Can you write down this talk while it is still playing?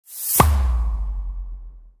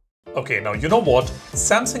Okay, now you know what?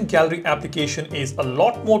 Samsung Gallery application is a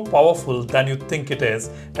lot more powerful than you think it is,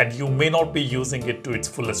 and you may not be using it to its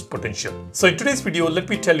fullest potential. So in today's video, let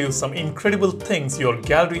me tell you some incredible things your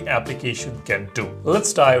Gallery application can do.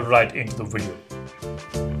 Let's dive right into the video.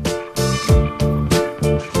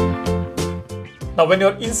 Now when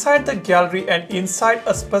you're inside the gallery and inside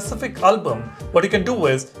a specific album, what you can do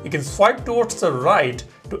is you can swipe towards the right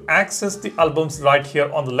to access the albums right here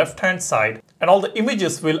on the left hand side, and all the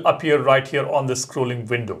images will appear right here on the scrolling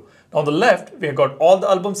window. Now on the left, we have got all the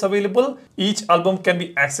albums available. Each album can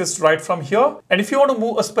be accessed right from here. And if you want to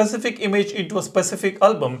move a specific image into a specific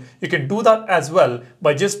album, you can do that as well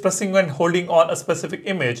by just pressing and holding on a specific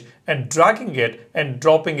image and dragging it and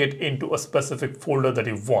dropping it into a specific folder that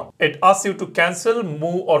you want. It asks you to cancel,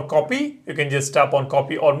 move or copy. You can just tap on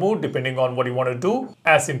copy or move depending on what you want to do.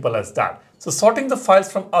 As simple as that. So sorting the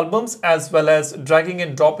files from albums as well as dragging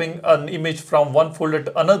and dropping an image from one folder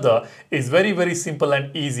to another is very simple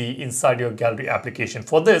and easy inside your gallery application.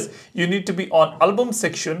 For this, you need to be on album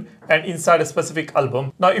section and inside a specific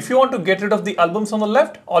album. Now, if you want to get rid of the albums on the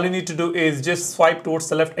left, all you need to do is just swipe towards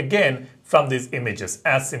the left again from these images.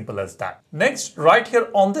 As simple as that. Next, right here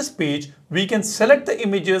on this page, we can select the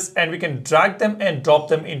images and we can drag them and drop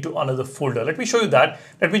them into another folder. Let me show you that.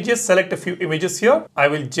 Let me just select a few images here. I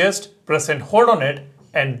will just press and hold on it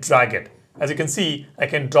and drag it. As you can see, I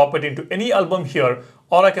can drop it into any album here,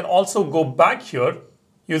 or I can also go back here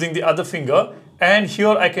using the other finger, and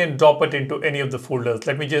here I can drop it into any of the folders.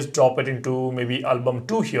 Let me just drop it into maybe album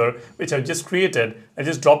 2 here, which I've just created. I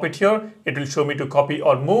just drop it here. It will show me to copy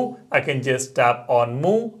or move. I can just tap on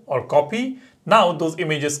move or copy. Now those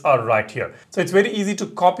images are right here. So it's very easy to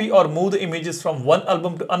copy or move the images from one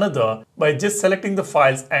album to another by just selecting the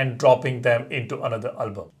files and dropping them into another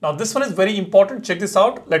album. Now this one is very important. Check this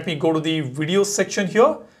out. Let me go to the videos section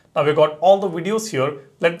here. Now we've got all the videos here.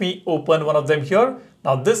 Let me open one of them here.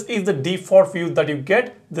 Now this is the default view that you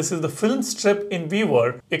get. This is the film strip in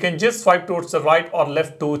viewer. You can just swipe towards the right or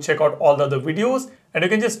left to check out all the other videos, and you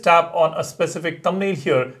can just tap on a specific thumbnail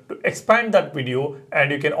here to expand that video,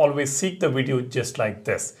 and you can always seek the video just like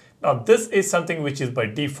this. Now this is something which is by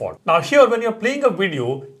default. Now here when you're playing a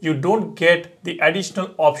video, you don't get the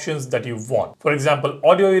additional options that you want. For example,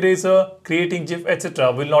 audio eraser, creating GIF,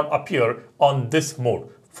 etc. will not appear on this mode.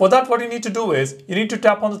 For that, what you need to do is you need to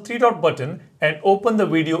tap on the three dot button and open the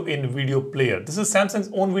video in video player. This is Samsung's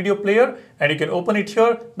own video player and you can open it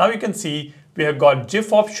here. Now you can see we have got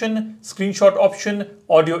GIF option, screenshot option,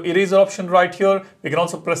 audio eraser option right here. We can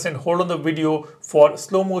also press and hold on the video for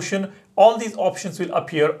slow motion. All these options will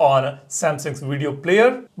appear on Samsung's video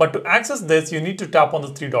player. But to access this, you need to tap on the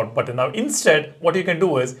three dot button. Now instead, what you can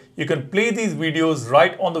do is you can play these videos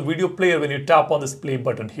right on the video player when you tap on this play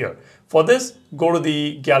button here. For this, go to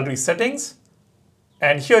the gallery settings,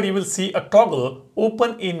 and here you will see a toggle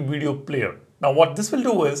open in video player. Now what this will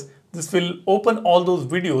do is this will open all those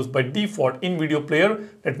videos by default in video player.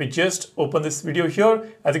 Let me just open this video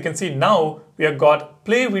here. As you can see now, we have got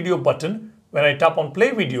play video button. When I tap on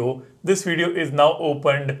play video, this video is now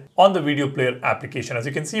opened on the video player application. As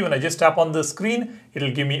you can see, when I just tap on the screen, it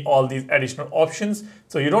will give me all these additional options.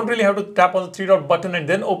 So you don't really have to tap on the three dot button and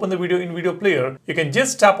then open the video in video player. You can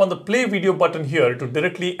just tap on the play video button here to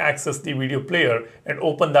directly access the video player and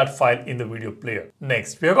open that file in the video player.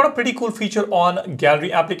 Next, we have got a pretty cool feature on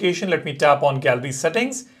gallery application. Let me tap on gallery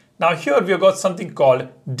settings. Now here we have got something called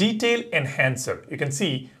detail enhancer. You can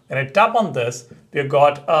see when I tap on this, we have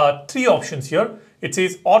got 3 options here. It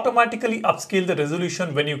says automatically upscale the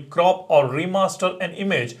resolution when you crop or remaster an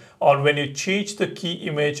image or when you change the key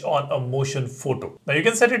image on a motion photo. Now you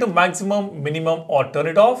can set it to maximum, minimum or turn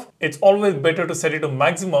it off. It's always better to set it to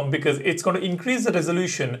maximum because it's going to increase the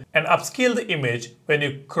resolution and upscale the image when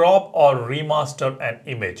you crop or remaster an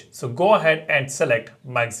image. So go ahead and select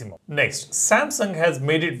maximum. Next, Samsung has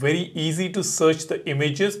made it very easy to search the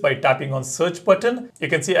images by tapping on search button. You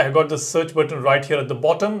can see I have got the search button right here at the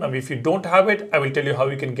bottom. Now if you don't have it, I will tell you how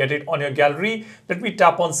you can get it on your gallery. Let me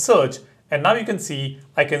tap on search, and now you can see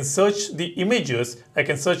I can search the images, I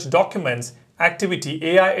can search documents, activity,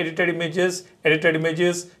 AI edited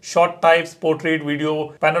images, shot types, portrait, video,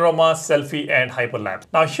 panorama, selfie and hyperlapse.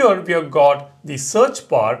 Now here we have got the search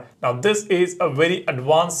bar. Now this is a very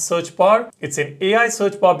advanced search bar. It's an AI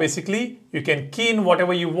search bar basically. You can key in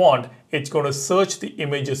whatever you want. It's going to search the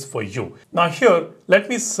images for you. Now here, let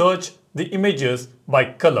me search the images by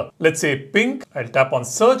color. Let's say pink. I'll tap on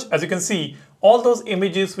search. As you can see, all those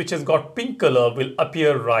images which has got pink color will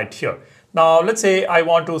appear right here. Now let's say I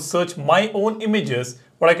want to search my own images.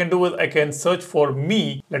 What I can do is I can search for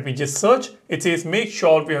me. Let me just search. It says make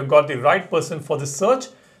sure we have got the right person for the search.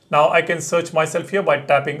 Now I can search myself here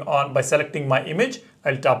by selecting my image.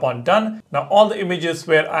 I'll tap on done. Now all the images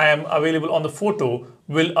where I am available on the photo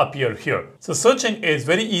will appear here. So searching is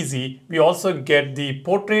very easy. We also get the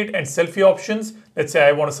portrait and selfie options. Let's say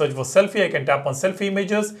I want to search for selfie, I can tap on selfie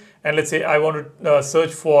images. And let's say I want to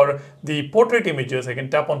search for the portrait images, I can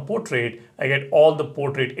tap on portrait. I get all the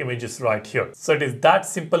portrait images right here. So it is that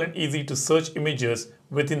simple and easy to search images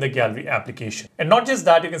within the gallery application. And not just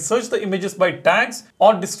that, you can search the images by tags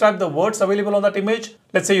or describe the words available on that image.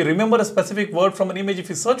 Let's say you remember a specific word from an image. If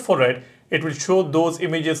you search for it, it will show those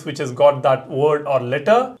images which has got that word or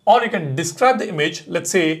letter. Or you can describe the image. Let's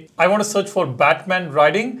say I want to search for Batman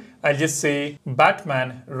riding. I'll just say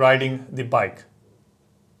Batman riding the bike.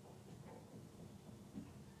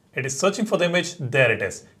 It is searching for the image. There it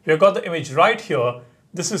is. We have got the image right here.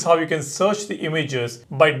 This is how you can search the images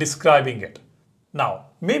by describing it. Now,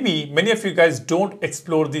 maybe many of you guys don't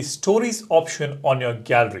explore the stories option on your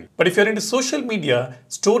gallery. But if you're into social media,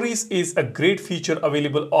 stories is a great feature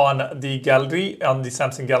available on the gallery on the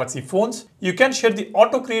Samsung Galaxy phones. You can share the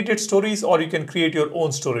auto-created stories or you can create your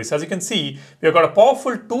own stories. As you can see, we've got a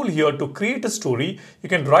powerful tool here to create a story. You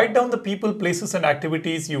can write down the people, places and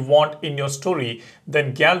activities you want in your story.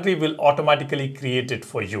 Then gallery will automatically create it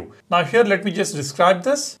for you. Now here, let me just describe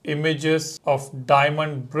this. Images of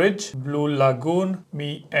Diamond Bridge, Blue Lagoon,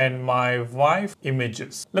 me and my wife,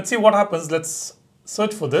 images. Let's see what happens. Let's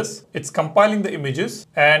search for this. It's compiling the images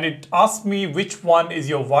and it asks me which one is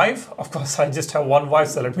your wife. Of course, I just have one wife,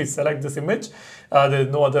 so let me select this image.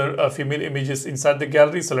 There's no other female images inside the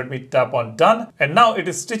gallery, so let me tap on done. And now it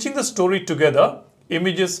is stitching the story together.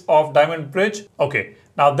 Images of Diamond Bridge. Okay.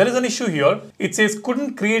 Now there is an issue here. It says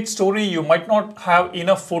couldn't create story. You might not have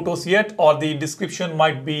enough photos yet, or the description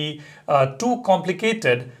might be too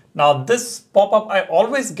complicated. Now this pop-up I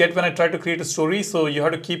always get when I try to create a story, so you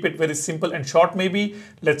have to keep it very simple and short maybe.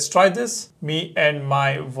 Let's try this. Me and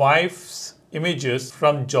my wife's images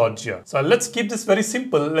from Georgia. So let's keep this very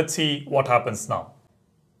simple. Let's see what happens now.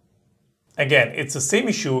 Again, it's the same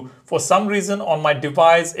issue. For some reason on my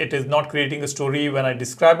device, it is not creating a story when I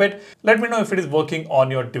describe it. Let me know if it is working on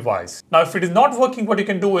your device. Now, if it is not working, what you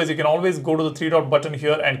can do is you can always go to the three dot button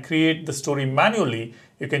here and create the story manually.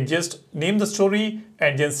 You can just name the story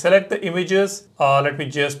and then select the images. Let me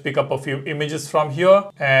just pick up a few images from here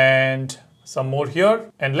and some more here.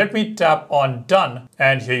 And let me tap on done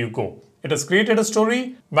and here you go. It has created a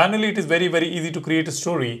story. Manually, it is very, very easy to create a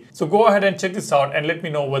story. So go ahead and check this out and let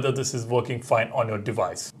me know whether this is working fine on your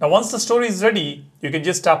device. Now, once the story is ready, you can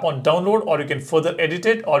just tap on download or you can further edit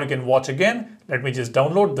it or you can watch again. Let me just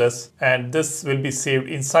download this and this will be saved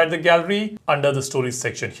inside the gallery under the stories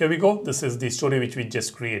section. Here we go. This is the story which we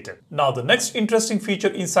just created. Now, the next interesting feature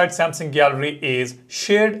inside Samsung Gallery is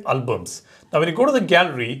shared albums. Now, when you go to the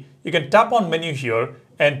gallery, you can tap on menu here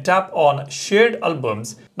and tap on shared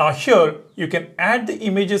albums. Now here you can add the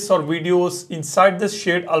images or videos inside this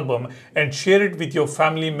shared album and share it with your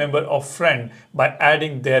family member or friend by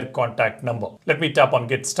adding their contact number. Let me tap on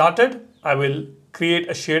get started. I will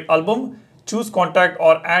create a shared album, choose contact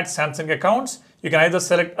or add Samsung accounts. You can either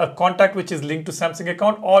select a contact which is linked to Samsung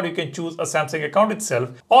account or you can choose a Samsung account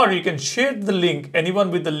itself, or you can share the link.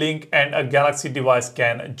 Anyone with the link and a Galaxy device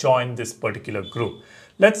can join this particular group.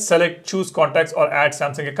 Let's select choose contacts or add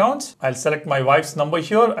Samsung accounts. I'll select my wife's number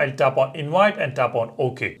here. I'll tap on invite and tap on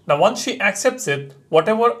OK. Now, once she accepts it,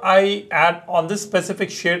 whatever I add on this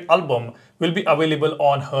specific shared album will be available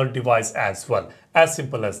on her device as well. As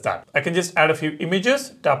simple as that. I can just add a few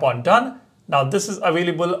images, tap on done. Now this is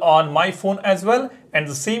available on my phone as well, and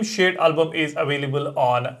the same shared album is available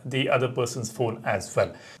on the other person's phone as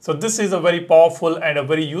well. So this is a very powerful and a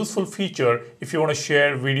very useful feature if you want to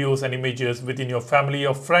share videos and images within your family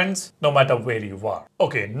or friends, no matter where you are.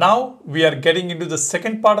 Okay, now we are getting into the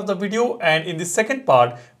second part of the video, and in the second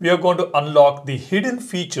part, we are going to unlock the hidden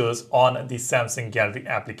features on the Samsung Gallery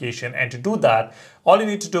application. And to do that, all you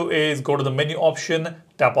need to do is go to the menu option,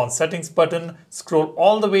 tap on settings button, scroll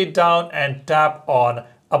all the way down and tap on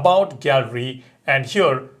about gallery, and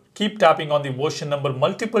here keep tapping on the version number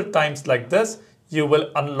multiple times like this. You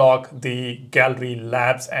will unlock the gallery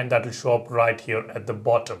labs and that will show up right here at the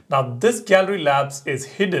bottom. Now this gallery labs is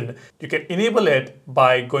hidden. You can enable it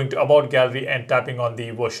by going to about gallery and tapping on the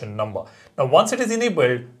version number. Now once it is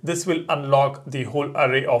enabled, this will unlock the whole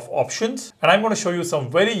array of options, and I'm going to show you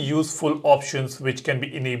some very useful options which can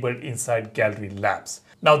be enabled inside gallery labs.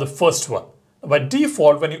 Now the first one. By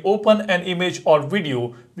default, when you open an image or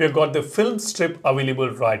video, we have got the film strip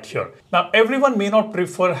available right here. Now, everyone may not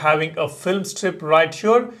prefer having a film strip right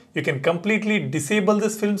here. You can completely disable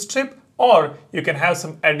this film strip, or you can have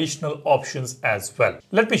some additional options as well.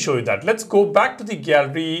 Let me show you that. Let's go back to the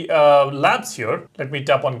gallery labs here. Let me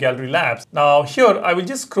tap on gallery labs. Now here I will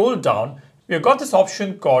just scroll down. We've got this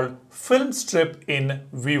option called film strip in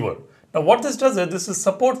viewer. Now what this does is this is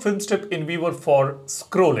support film strip in viewer for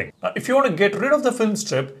scrolling. Now if you want to get rid of the film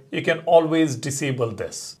strip, you can always disable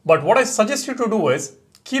this. But what I suggest you to do is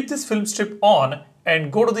keep this film strip on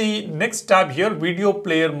and go to the next tab here, video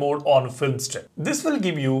player mode on film strip. This will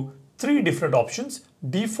give you three different options: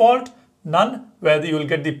 default, none, where you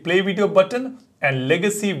will get the play video button, and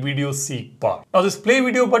legacy video seek bar. Now this play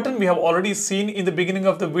video button we have already seen in the beginning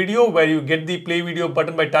of the video, where you get the play video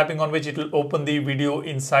button by tapping on which it will open the video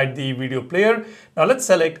inside the video player. Now let's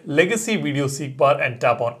select legacy video seek bar and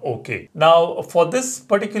tap on OK. Now for this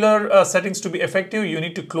particular settings to be effective, you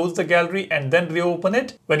need to close the gallery and then reopen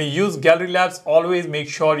it. When you use gallery labs, always make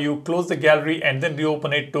sure you close the gallery and then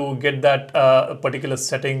reopen it to get that particular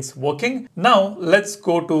settings working. Now let's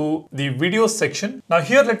go to the video section. Now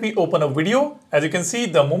here let me open a video. As you can see,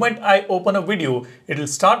 the moment I open a video, it will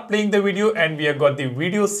start playing the video and we have got the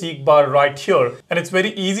video seek bar right here. And it's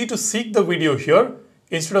very easy to seek the video here.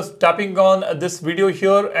 Instead of tapping on this video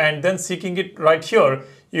here and then seeking it right here,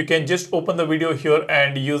 you can just open the video here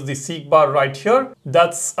and use the seek bar right here.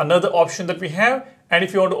 That's another option that we have. And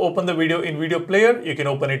if you want to open the video in video player, you can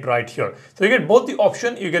open it right here. So you get both the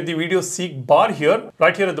option. You get the video seek bar here,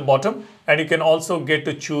 right here at the bottom. And you can also get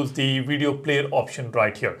to choose the video player option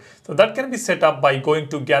right here. So that can be set up by going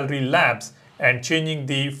to gallery labs and changing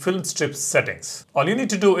the film strip settings. All you need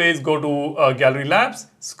to do is go to gallery labs,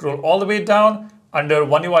 scroll all the way down. Under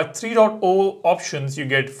One UI 3.0 options, you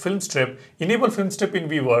get film strip, enable film strip in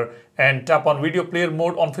viewer, and tap on video player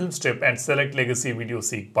mode on film strip and select legacy video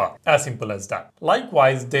seek bar. As simple as that.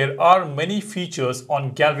 Likewise, there are many features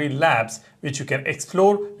on gallery labs which you can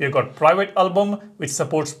explore. We've got private album, which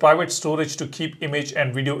supports private storage to keep image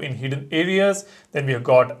and video in hidden areas. Then we have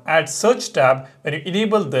got add search tab. When you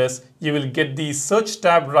enable this, you will get the search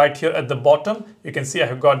tab right here at the bottom. You can see I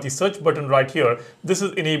have got the search button right here. This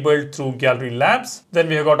is enabled through gallery labs. Then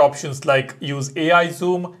we have got options like use AI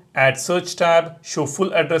zoom, add search tab, show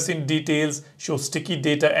full address in details, show sticky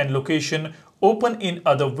data and location, open in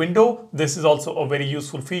other window. This is also a very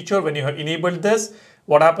useful feature. When you have enabled this,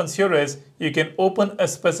 what happens here is you can open a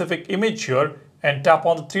specific image here and tap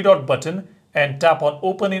on the three dot button and tap on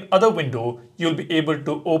open in other window. You'll be able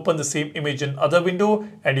to open the same image in other window,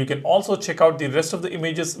 and you can also check out the rest of the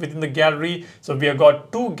images within the gallery. So we have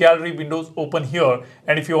got two gallery windows open here,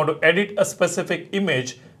 and if you want to edit a specific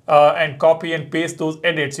image and copy and paste those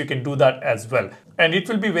edits, you can do that as well. And it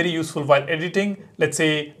will be very useful while editing. Let's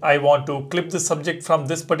say I want to clip the subject from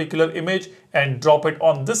this particular image and drop it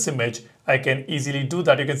on this image. I can easily do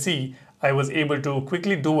that. You can see I was able to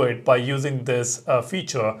quickly do it by using this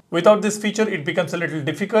feature. Without this feature, it becomes a little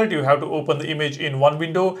difficult. You have to open the image in one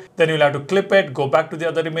window, then you'll have to clip it, go back to the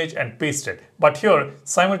other image and paste it. But here,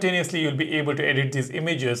 simultaneously, you'll be able to edit these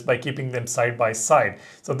images by keeping them side by side.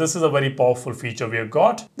 So this is a very powerful feature we have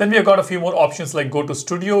got. Then we have got a few more options like go to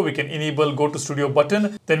studio. We can enable go to studio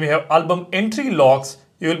button. Then we have album entry locks.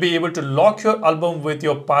 You will be able to lock your album with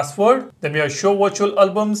your password. Then we have show virtual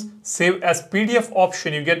albums, save as PDF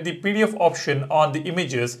option. You get the PDF option on the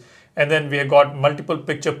images. And then we have got multiple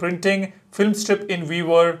picture printing, film strip in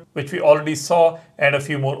viewer, which we already saw, and a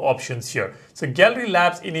few more options here. So Gallery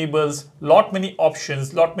Labs enables lot many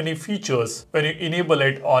options, lot many features when you enable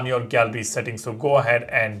it on your gallery settings. So go ahead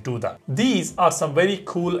and do that. These are some very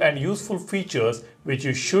cool and useful features which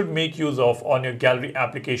you should make use of on your gallery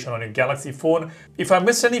application on your Galaxy phone. If I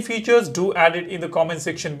missed any features, do add it in the comment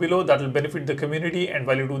section below. That will benefit the community. And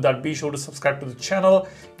while you do that, be sure to subscribe to the channel,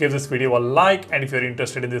 give this video a like. And if you're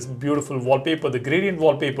interested in this beautiful wallpaper, the gradient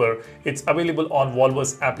wallpaper, it's available on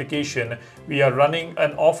Volvo's application. We are running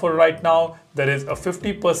an offer right now. There is a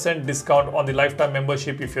 50% discount on the lifetime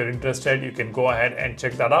membership. If you're interested, you can go ahead and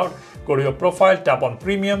check that out. Go to your profile, tap on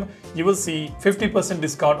premium. You will see 50%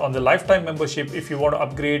 discount on the lifetime membership. If you want to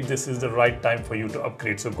upgrade, this is the right time for you to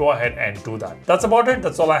upgrade. So go ahead and do that. That's about it.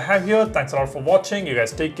 That's all I have here. Thanks a lot for watching. You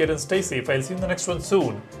guys take care and stay safe. I'll see you in the next one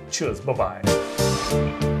soon. Cheers.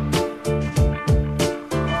 Bye-bye.